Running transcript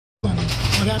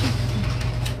What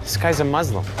happened? This guy's a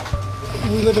Muslim.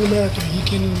 We live in America. He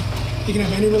can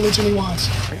have any religion he wants.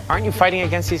 Aren't you fighting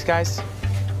against these guys?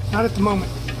 Not at the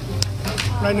moment.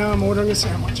 Right now, I'm ordering a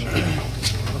sandwich.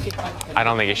 I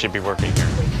don't think you should be working here.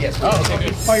 Yes. Oh, okay,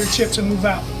 good. Buy your chips and move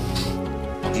out.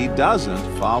 He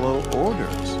doesn't follow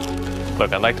orders.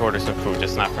 Look, I'd like to order some food,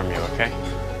 just not from you, okay?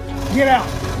 Get out.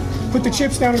 Put the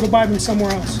chips down and go buy them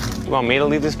somewhere else. You want me to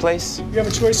leave this place? You have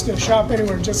a choice to shop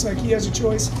anywhere, just like he has a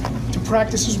choice to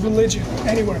practice his religion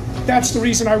anywhere. That's the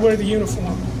reason I wear the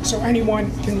uniform, so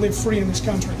anyone can live free in this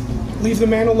country. Leave the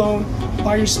man alone,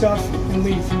 buy your stuff, and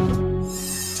leave.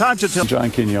 Time to tell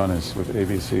John Quinones with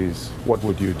ABC's What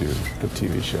Would You Do, the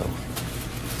TV show.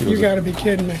 You gotta be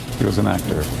kidding me. He was an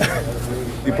actor.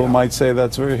 People might say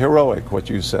that's very heroic, what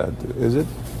you said. Is it?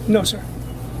 No, sir.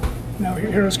 No,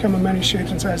 heroes come in many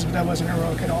shapes and sizes, but that wasn't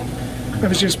heroic at all. That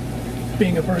was just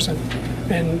being a person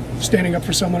and standing up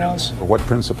for someone else. What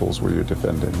principles were you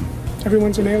defending?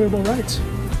 Everyone's inalienable rights.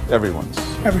 Everyone's.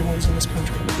 Everyone's in this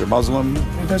country. If you're Muslim,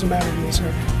 It doesn't matter to me,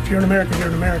 sir. If you're an American, you're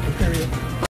an American, period.